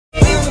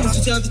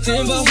Switch out the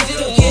tempo, switch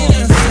it up. Can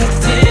I switch out the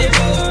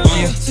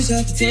tempo? Switch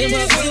out the tempo,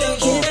 switch it up.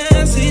 Can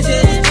I switch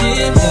out the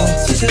tempo?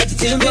 Switch out the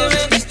tempo,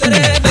 let's start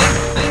that back.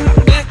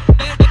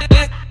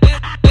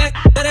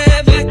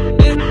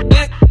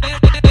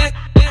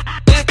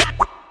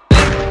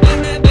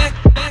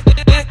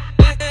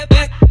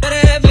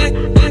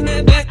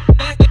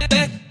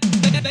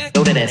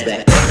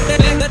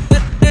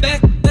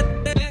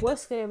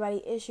 What's good, everybody?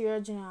 It's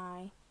your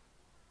Janai,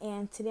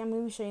 and today I'm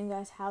going to be showing you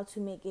guys how to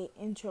make an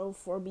intro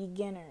for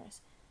beginners.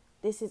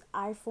 This is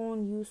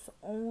iPhone use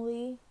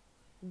only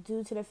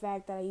due to the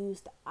fact that I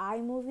used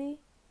iMovie.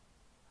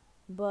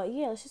 But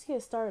yeah, let's just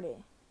get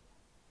started.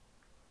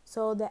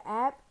 So the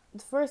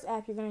first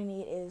app you're going to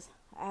need is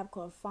an app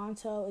called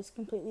Phonto. It's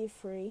completely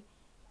free.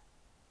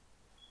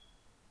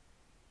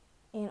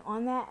 And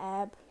on that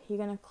app, you're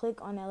going to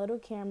click on that little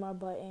camera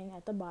button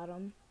at the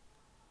bottom.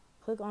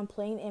 Click on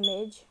plain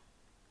image,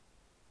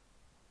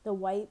 the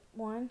white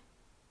one,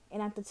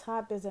 and at the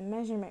top there's a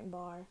measurement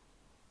bar.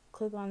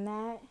 Click on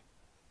that,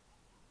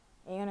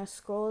 and you're going to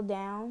scroll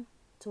down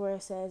to where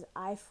it says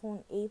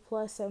iPhone 8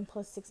 Plus, 7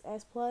 Plus,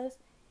 6S Plus.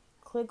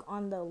 Click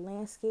on the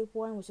landscape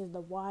one, which is the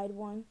wide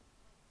one,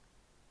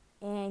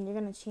 and you're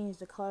going to change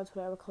the color to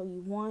whatever color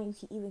you want. You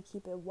can even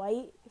keep it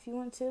white if you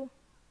want to,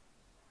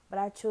 but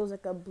I chose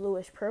like a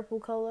bluish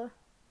purple color.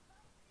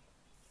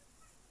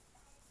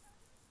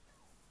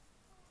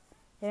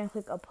 Then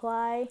click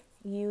apply,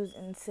 use,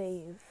 and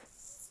save.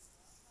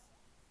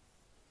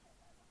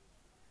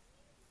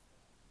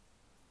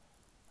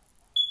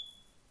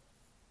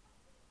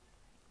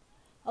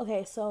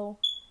 Okay, so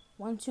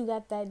once you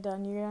got that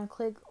done, you're going to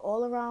click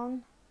all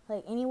around,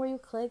 like anywhere you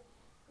click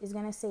is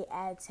going to say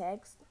add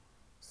text.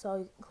 So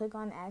you click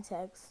on add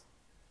text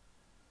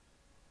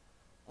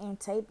and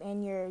type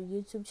in your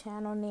YouTube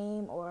channel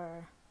name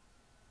or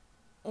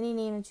any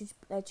name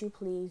that you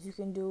please. You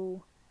can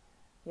do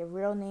your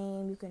real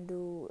name, you can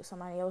do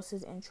somebody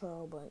else's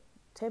intro, but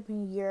type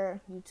in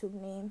your YouTube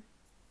name.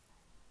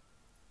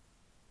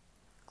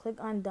 Click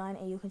on done,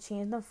 and you can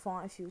change the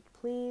font if you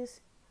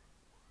please.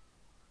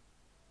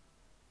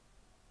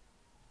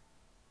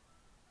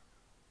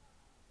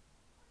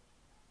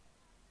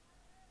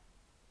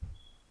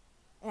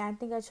 And I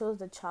think I chose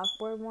the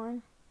chalkboard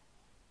one.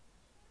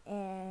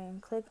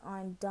 And click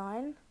on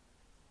done,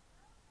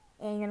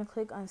 and you're gonna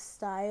click on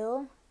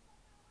style,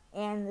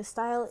 and the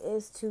style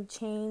is to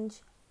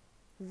change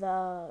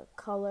the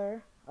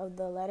color of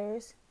the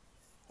letters,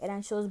 and I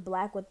chose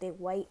black with a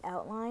white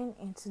outline.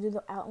 And to do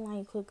the outline,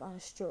 you click on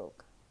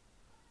stroke.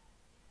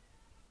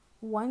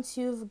 Once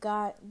you've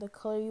got the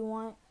color you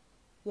want,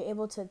 you're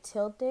able to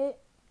tilt it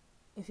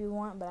if you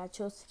want, but I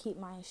chose to keep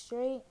mine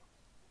straight.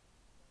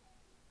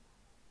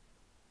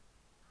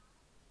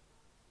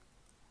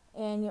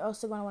 And you're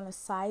also going to want to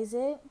size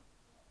it,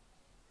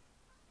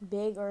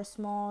 big or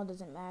small,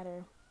 doesn't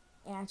matter.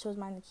 And I chose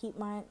mine to keep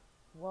mine,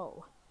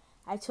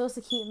 I chose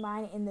to keep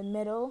mine in the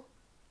middle,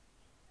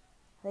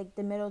 like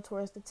the middle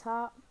towards the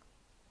top.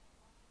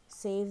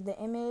 Save the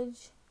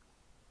image,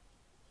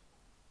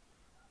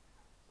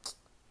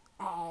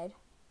 add.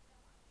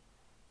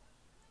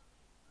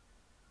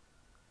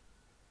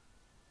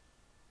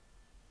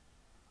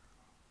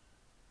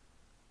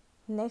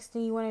 Next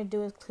thing you want to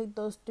do is click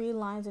those three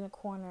lines in the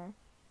corner,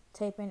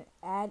 type in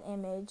add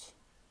image,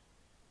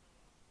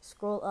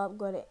 scroll up,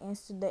 go to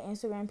the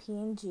Instagram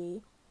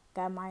PNG,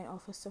 got mine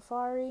off of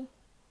Safari,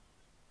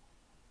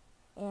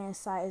 and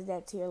size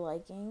that to your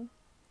liking.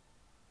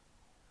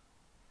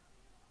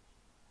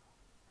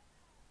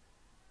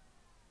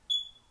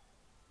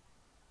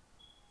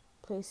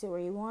 Place it where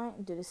you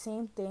want, do the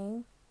same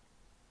thing.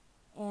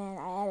 And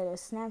I added a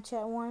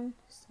Snapchat one,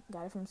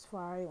 got it from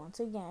Safari once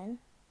again.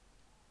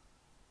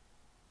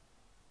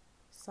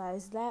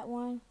 Size that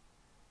one.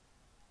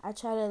 I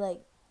try to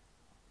like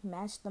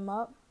match them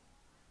up.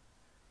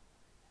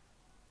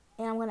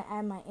 And I'm going to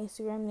add my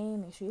Instagram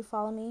name. Make sure you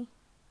follow me.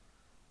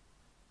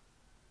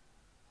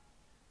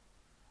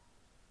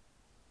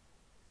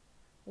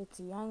 It's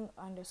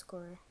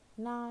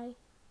young_Nye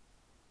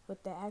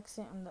with the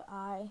accent on the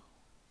I.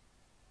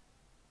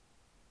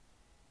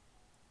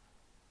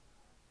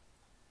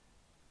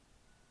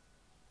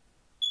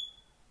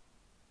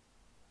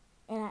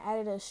 And I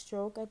added a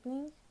stroke, I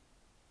think.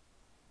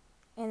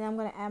 And I'm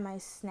going to add my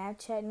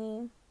Snapchat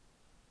name.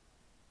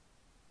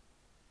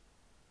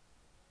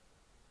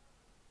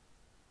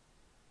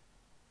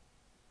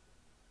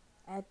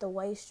 Add the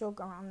white stroke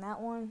around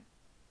that one.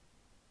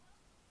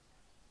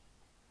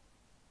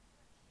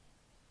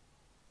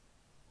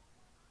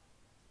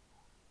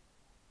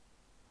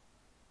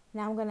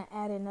 Now I'm going to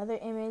add another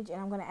image,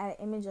 and I'm going to add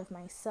an image of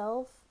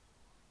myself.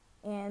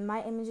 And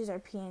my images are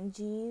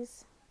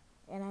PNGs,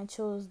 and I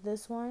chose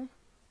this one.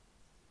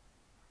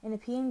 And a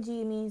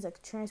PNG means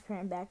like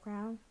transparent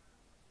background.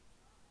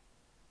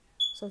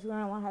 So if you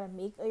want to learn how to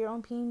make your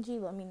own PNG,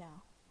 let me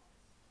know.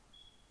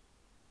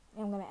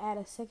 And I'm going to add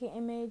a second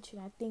image,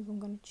 and I think I'm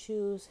going to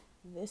choose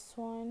this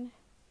one.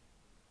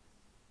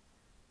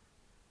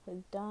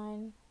 Click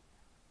done.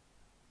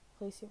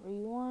 Place it where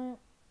you want.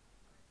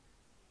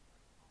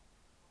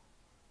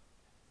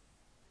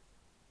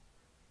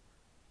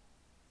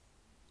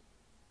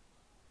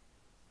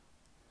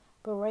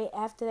 But right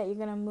after that, you're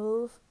going to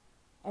move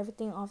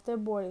everything off the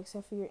board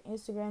except for your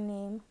Instagram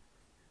name.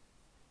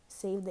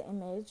 Save the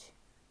image.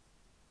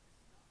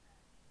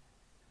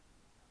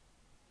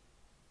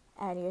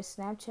 Add your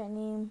Snapchat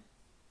name.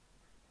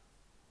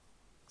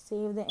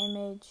 Save the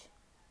image.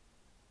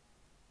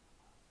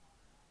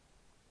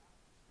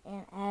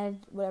 And add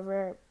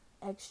whatever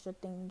extra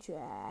things you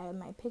add. I add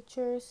my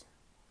pictures.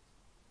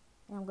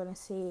 And I'm going to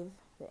save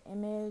the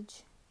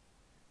image.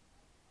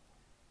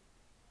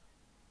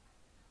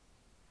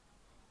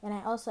 And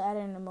I also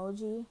added an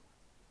emoji.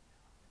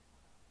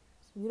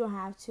 So you don't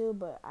have to,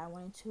 but I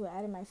wanted to. I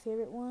added my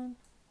favorite one.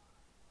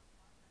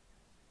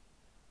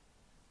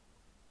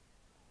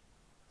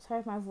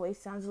 Sorry if my voice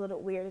sounds a little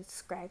weird. It's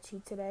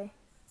scratchy today.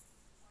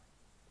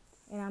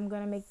 And I'm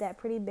going to make that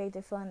pretty big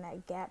to fill in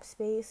that gap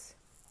space.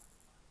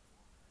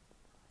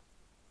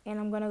 And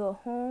I'm going to go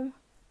home.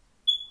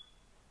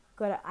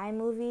 Go to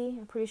iMovie.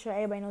 I'm pretty sure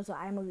everybody knows what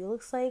iMovie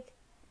looks like.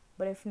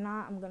 But if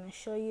not, I'm going to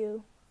show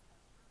you.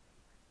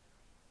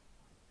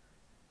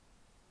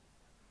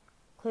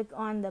 Click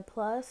on the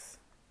plus,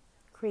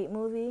 create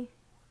movie,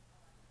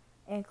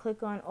 and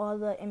click on all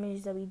the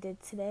images that we did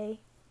today.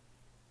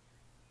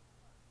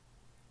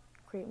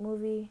 Create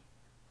movie.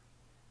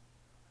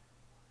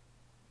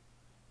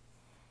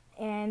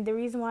 And the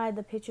reason why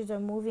the pictures are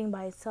moving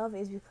by itself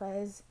is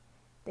because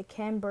the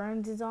Ken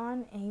Burns is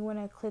on, and you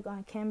want to click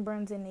on Ken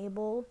Burns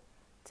enable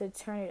to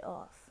turn it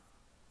off.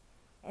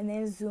 And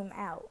then zoom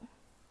out.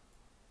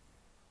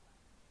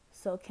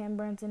 So Ken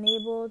Burns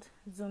enabled,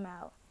 zoom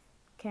out.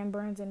 Ken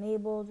Burns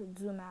enabled,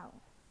 zoom out.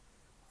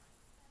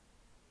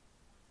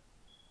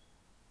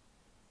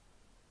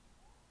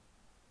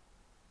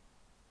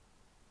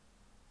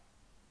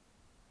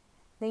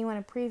 Then you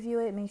want to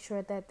preview it, make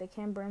sure that the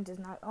Ken Burns is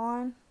not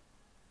on.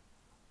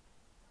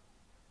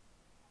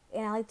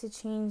 And I like to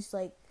change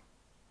like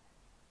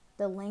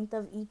the length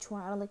of each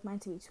one. I don't like mine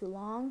to be too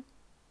long.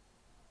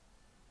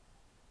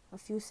 A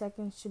few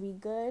seconds should be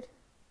good.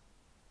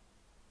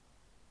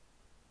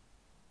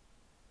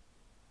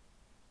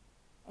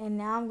 And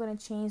now I'm going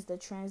to change the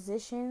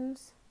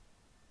transitions.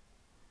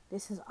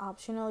 This is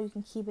optional. You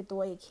can keep it the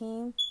way it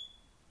came.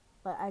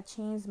 But I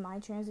changed my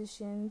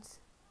transitions.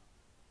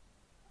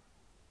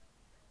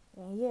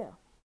 And yeah.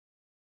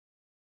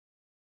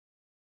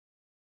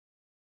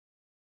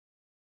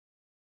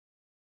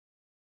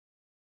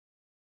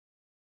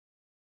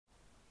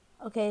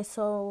 Okay,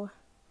 so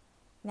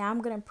now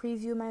I'm going to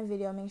preview my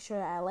video. Make sure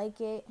that I like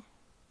it.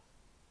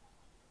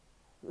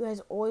 You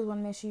guys always want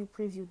to make sure you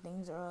preview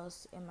things or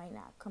else it might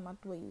not come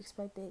out the way you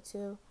expect it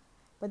to.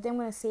 But then I'm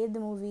going to save the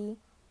movie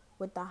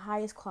with the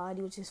highest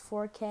quality, which is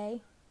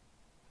 4K.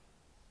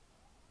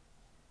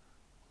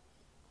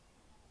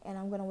 And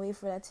I'm going to wait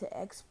for that to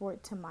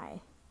export to my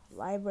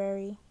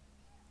library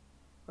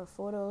or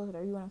photos,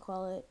 whatever you want to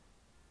call it.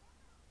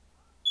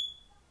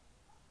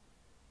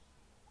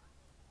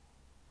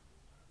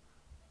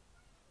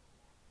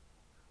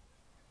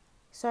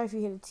 Sorry if you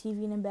hear the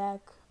TV in the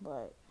back,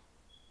 but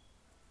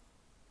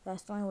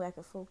that's the only way I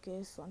can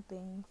focus on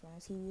things when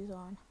the TV's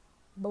on.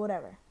 But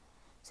whatever.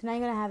 So now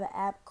you're going to have an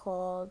app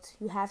called,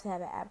 you have to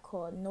have an app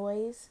called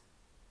Noizz.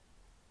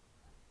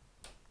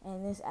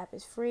 And this app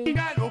is free.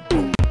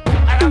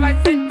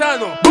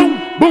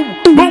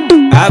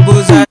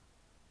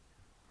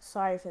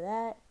 Sorry for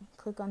that.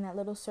 Click on that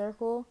little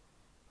circle.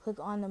 Click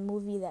on the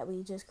movie that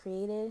we just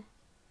created.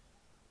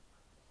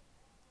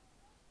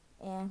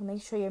 And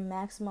make sure your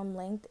maximum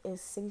length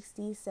is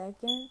 60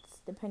 seconds,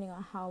 depending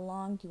on how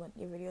long you want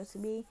your video to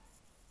be.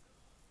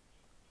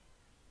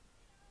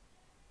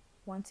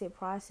 Once it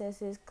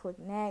processes, click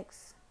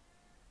next.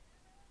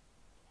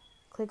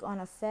 Click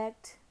on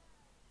effect.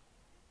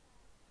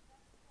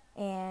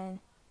 And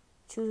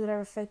choose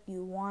whatever effect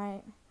you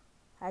want.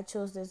 I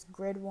chose this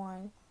grid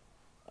one.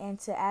 And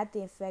to add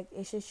the effect,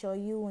 it should show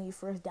you when you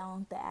first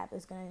download the app.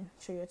 It's going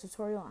to show you a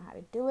tutorial on how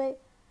to do it.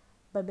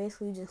 But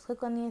basically, you just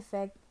click on the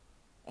effect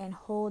and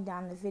hold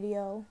down the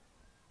video,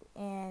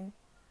 and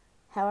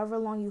however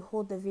long you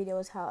hold the video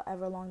is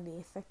however long the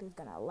effect is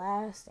gonna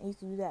last, and you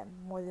can do that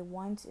more than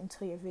once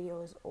until your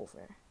video is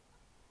over.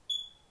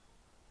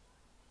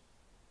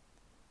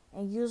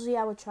 And usually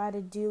I would try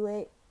to do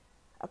it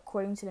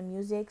according to the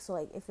music. So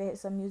like if it's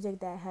some music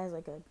that has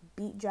like a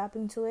beat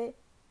dropping to it,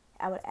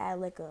 I would add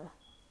like a,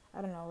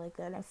 I don't know, like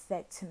an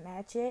effect to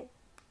match it.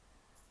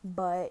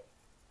 But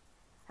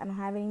I don't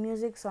have any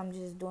music, so I'm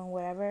just doing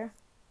whatever.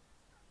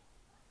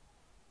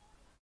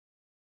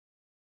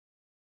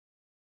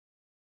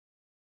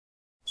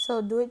 So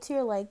do it to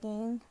your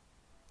liking,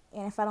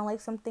 and if I don't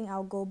like something,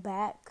 I'll go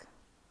back.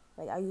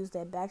 Like I'll use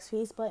that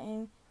backspace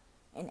button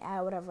and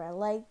add whatever I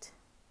liked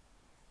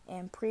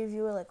and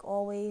preview it like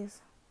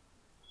always.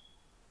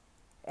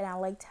 And I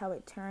liked how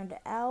it turned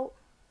out.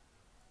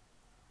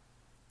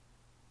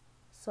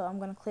 So I'm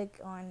going to click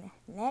on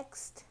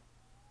next.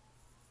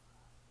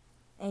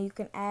 And you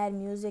can add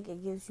music.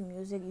 It gives you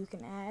music you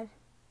can add.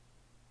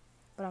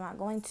 But I'm not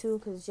going to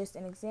because it's just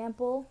an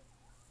example.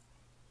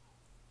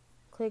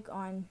 Click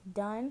on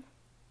done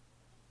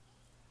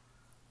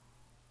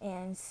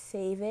and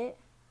save it.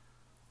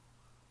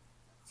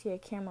 to your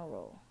camera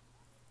roll.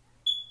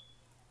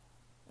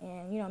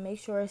 And, you know, make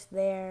sure it's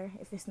there.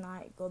 If it's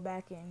not, go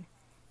back and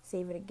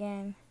save it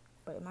again.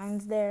 But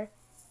mine's there.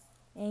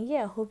 And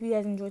yeah, hope you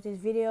guys enjoyed this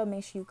video.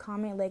 Make sure you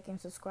comment, like,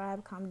 and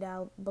subscribe. Comment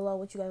down below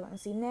what you guys want to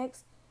see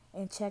next.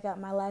 And check out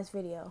my last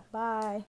video. Bye.